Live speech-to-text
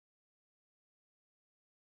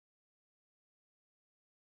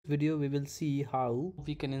video we will see how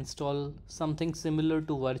we can install something similar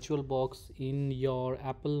to VirtualBox in your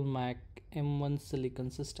Apple Mac M1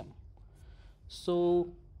 silicon system. So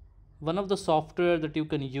one of the software that you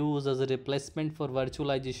can use as a replacement for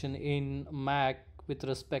virtualization in Mac with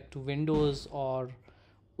respect to Windows or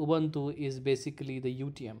Ubuntu is basically the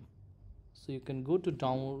UTM. So you can go to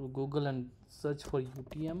Google and search for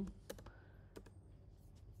UTM.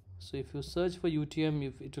 So if you search for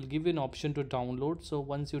UTM, it will give you an option to download. So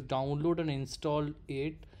once you download and install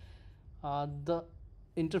it, the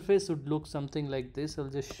interface would look something like this. I'll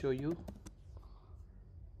just show you.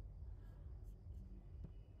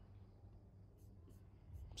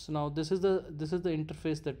 So now this is the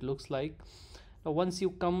interface that looks like. Now once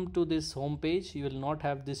you come to this home page, you will not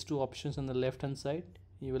have these two options on the left hand side.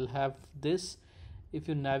 You will have this. If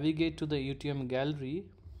you navigate to the UTM gallery,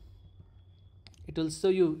 it will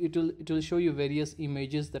show you various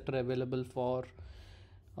images that are available for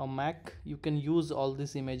a Mac. You can use all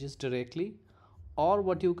these images directly, or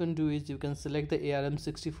what you can do is you can select the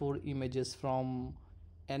ARM64 images from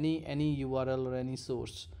any URL or any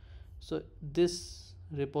source. So this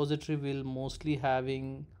repository will mostly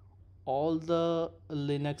having all the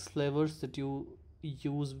Linux flavors that you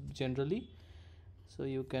use generally. So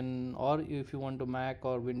you can, or if you want to Mac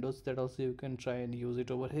or Windows, that also you can try and use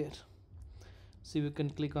it over here. So you can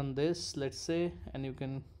click on this, let's say, and you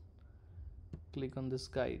can click on this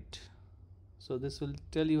guide. So this will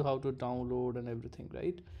tell you how to download and everything,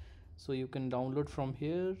 right? So you can download from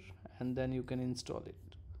here and then you can install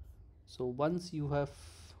it. So once you have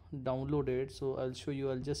downloaded, so I'll show you.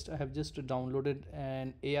 I have just downloaded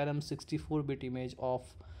an ARM64-bit image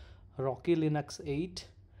of Rocky Linux 8.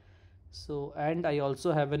 So, and I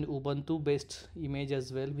also have an Ubuntu based image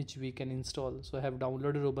as well, which we can install. So I have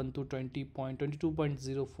downloaded Ubuntu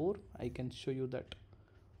 20.22.04. I can show you that.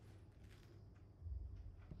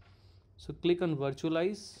 So click on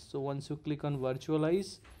virtualize. So once you click on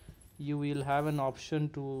virtualize, you will have an option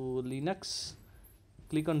to Linux.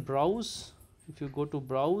 Click on browse. If you go to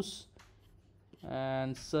browse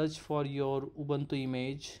and search for your Ubuntu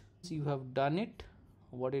image, so you have done it.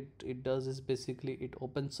 What it does is basically it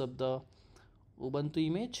opens up the Ubuntu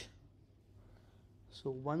image. So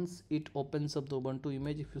once it opens up the Ubuntu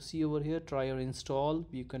image, if you see over here, try or install,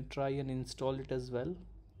 you can try and install it as well.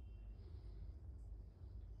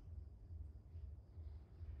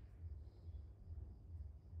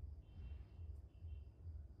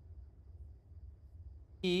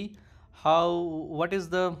 What is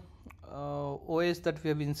the OS that we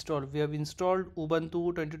have installed? We have installed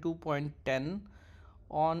Ubuntu 22.10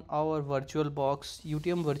 on our VirtualBox,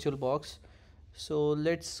 UTM VirtualBox. So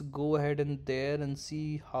let's go ahead and there and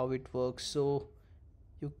see how it works. So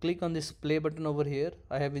you click on this play button over here.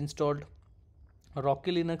 I have installed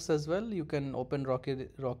Rocky Linux as well. You can open Rocky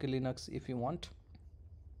Linux if you want.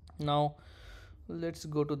 Now let's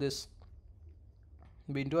go to this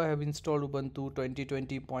window. I have installed Ubuntu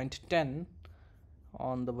 2020.10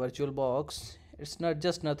 on the VirtualBox. It's not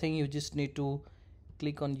just nothing. You just need to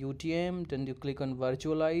click on UTM, then you click on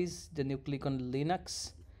virtualize, then you click on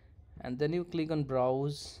Linux, and then you click on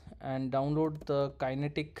browse and download the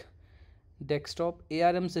Kinetic desktop.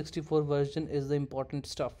 ARM64 version is the important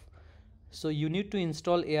stuff. So you need to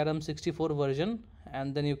install ARM64 version,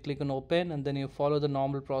 and then you click on open, and then you follow the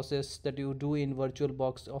normal process that you do in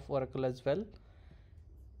VirtualBox of Oracle as well.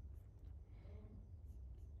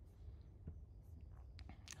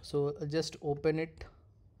 So just open it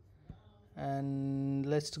and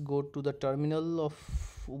let's go to the terminal of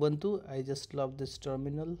Ubuntu. I just love this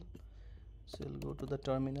terminal. So you'll go to the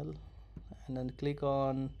terminal and then click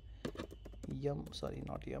on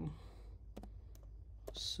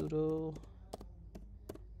sudo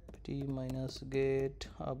 -get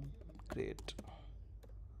upgrade.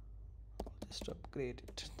 I'll just upgrade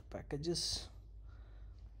it, the packages.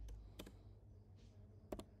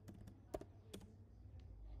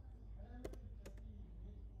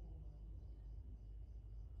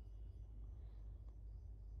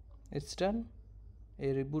 It's done.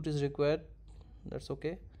 A reboot is required. That's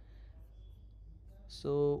okay.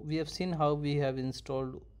 So we have seen how we have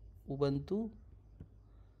installed Ubuntu.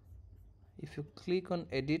 If you click on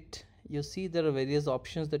edit, you see there are various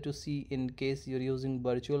options that you see in case you're using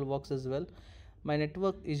VirtualBox as well. My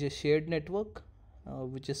network is a shared network,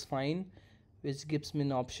 which is fine, which gives me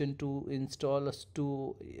an option to install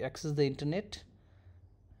to access the internet,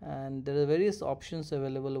 and there are various options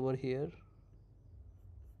available over here.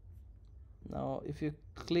 Now if you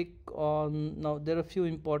click on, now there are a few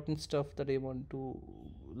important stuff that I want to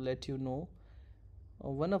let you know.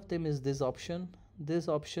 One of them is this option. This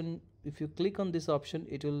option if you click on this option,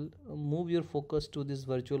 it will move your focus to this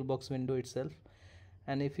VirtualBox window itself.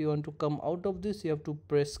 And if you want to come out of this, you have to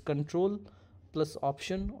press Control plus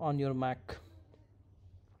Option on your Mac.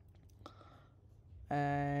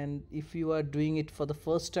 And if you are doing it for the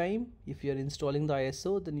first time, if you are installing the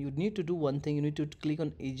ISO, then you need to do one thing. You need to click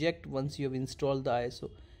on eject once you have installed the ISO,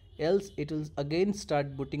 else it will again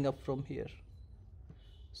start booting up from here.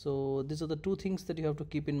 So these are the two things that you have to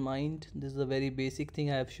keep in mind. This is a very basic thing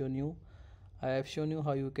I have shown you. I have shown you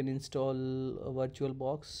how you can install a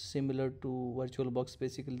VirtualBox similar to VirtualBox,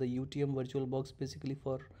 basically the UTM VirtualBox basically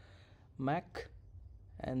for Mac.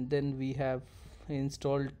 And then we have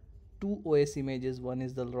installed two OS images. One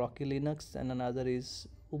is the Rocky Linux and another is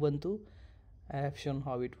Ubuntu. I have shown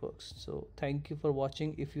how it works. So thank you for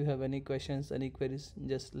watching. If you have any questions, any queries,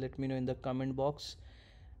 just let me know in the comment box,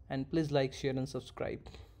 and please like, share and subscribe.